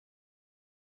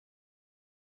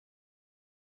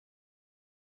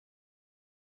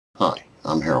Hi,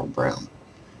 I'm Harold Brown.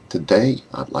 Today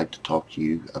I'd like to talk to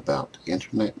you about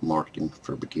Internet marketing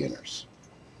for beginners.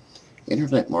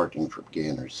 Internet marketing for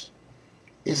beginners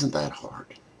isn't that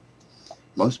hard.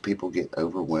 Most people get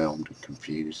overwhelmed and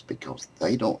confused because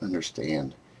they don't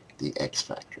understand the X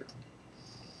factor.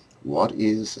 What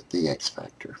is the X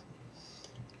factor?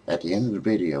 At the end of the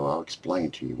video, I'll explain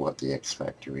to you what the X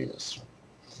factor is.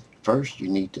 First, you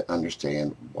need to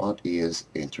understand what is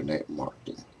Internet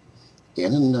marketing.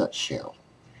 In a nutshell,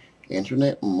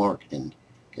 Internet marketing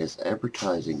is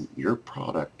advertising your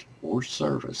product or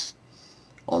service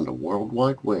on the World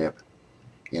Wide Web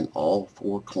in all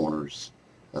four corners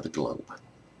of the globe.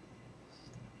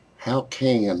 How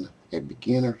can a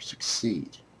beginner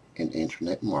succeed in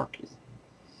Internet marketing?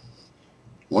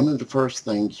 One of the first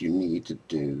things you need to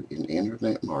do in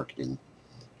Internet marketing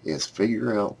is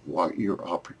figure out what your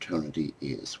opportunity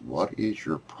is. What is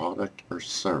your product or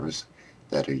service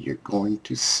that you're going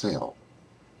to sell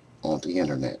on the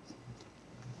Internet?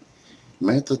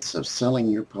 Methods of selling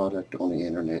your product on the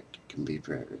Internet can be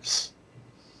various.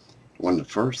 One of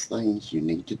the first things you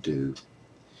need to do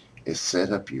is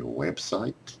set up your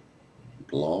website,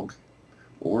 blog,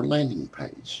 or landing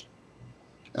page.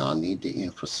 Now, I need to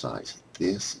emphasize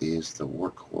this is the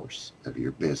workhorse of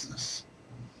your business.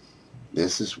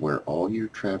 This is where all your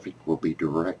traffic will be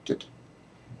directed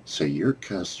so your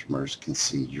customers can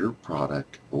see your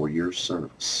product or your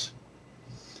service.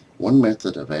 One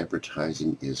method of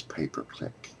advertising is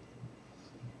pay-per-click.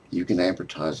 You can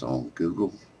advertise on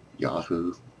Google,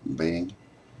 Yahoo, Bing.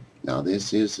 Now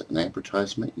this is an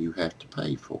advertisement you have to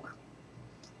pay for,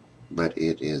 but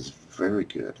it is very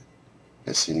good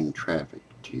at sending traffic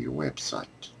to your website.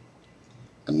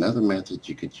 Another method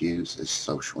you could use is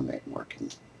social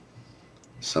networking.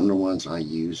 Some of the ones I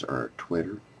use are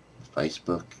Twitter,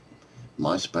 Facebook,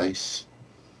 MySpace,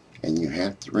 and you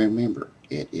have to remember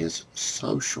it is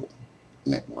social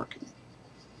networking.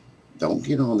 Don't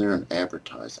get on there and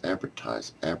advertise.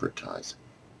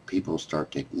 People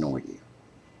start to ignore you.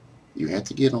 You have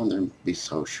to get on there and be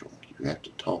social. You have to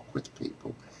talk with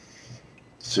people.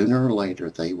 Sooner or later,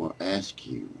 they will ask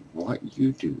you what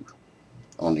you do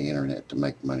on the Internet to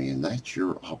make money, and that's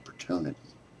your opportunity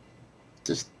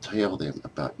to tell them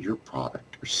about your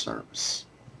product or service.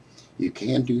 You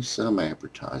can do some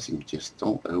advertising, just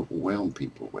don't overwhelm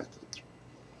people with it.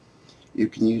 You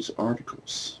can use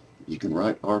articles. You can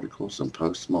write articles and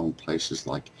post them on places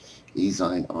like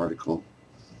eZine Article,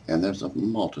 and there's a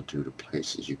multitude of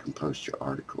places you can post your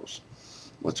articles.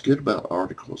 What's good about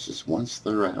articles is once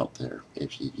they're out there,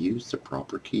 if you use the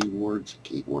proper keywords,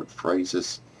 keyword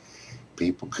phrases,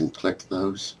 people can click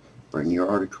those, bring your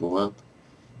article up,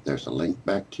 there's a link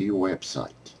back to your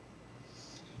website.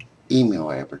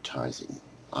 Email advertising.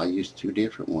 I use two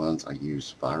different ones. I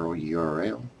use Viral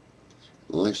URL,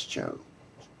 ListJoe.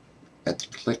 At the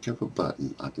click of a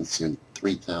button, I can send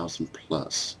 3,000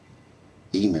 plus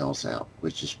emails out,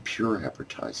 which is pure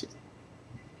advertising.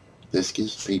 This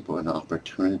gives people an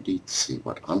opportunity to see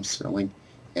what I'm selling,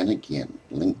 and again,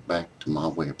 link back to my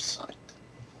website.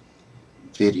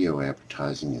 Video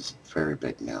advertising is very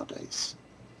big nowadays.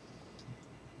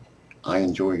 I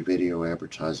enjoy video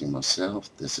advertising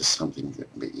myself. This is something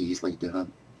that can be easily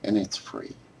done, and it's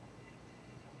free.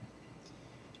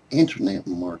 Internet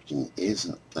marketing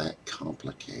isn't that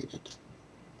complicated.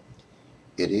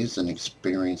 It is an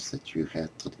experience that you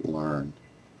have to learn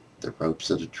the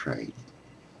ropes of the trade.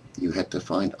 You have to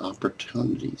find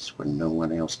opportunities where no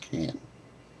one else can.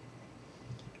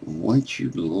 Once you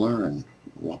learn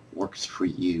what works for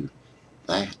you,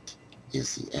 that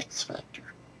is the X factor.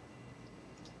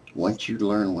 Once you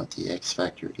learn what the X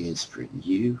factor is for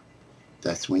you,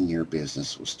 that's when your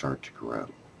business will start to grow.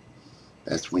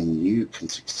 That's when you can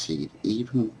succeed,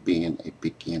 even being a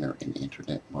beginner in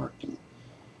Internet marketing.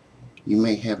 You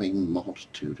may have a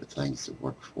multitude of things that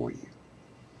work for you,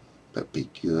 but be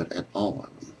good at all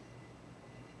of them.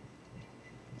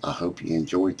 I hope you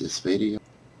enjoyed this video.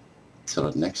 Till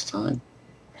the next time,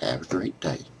 have a great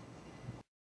day.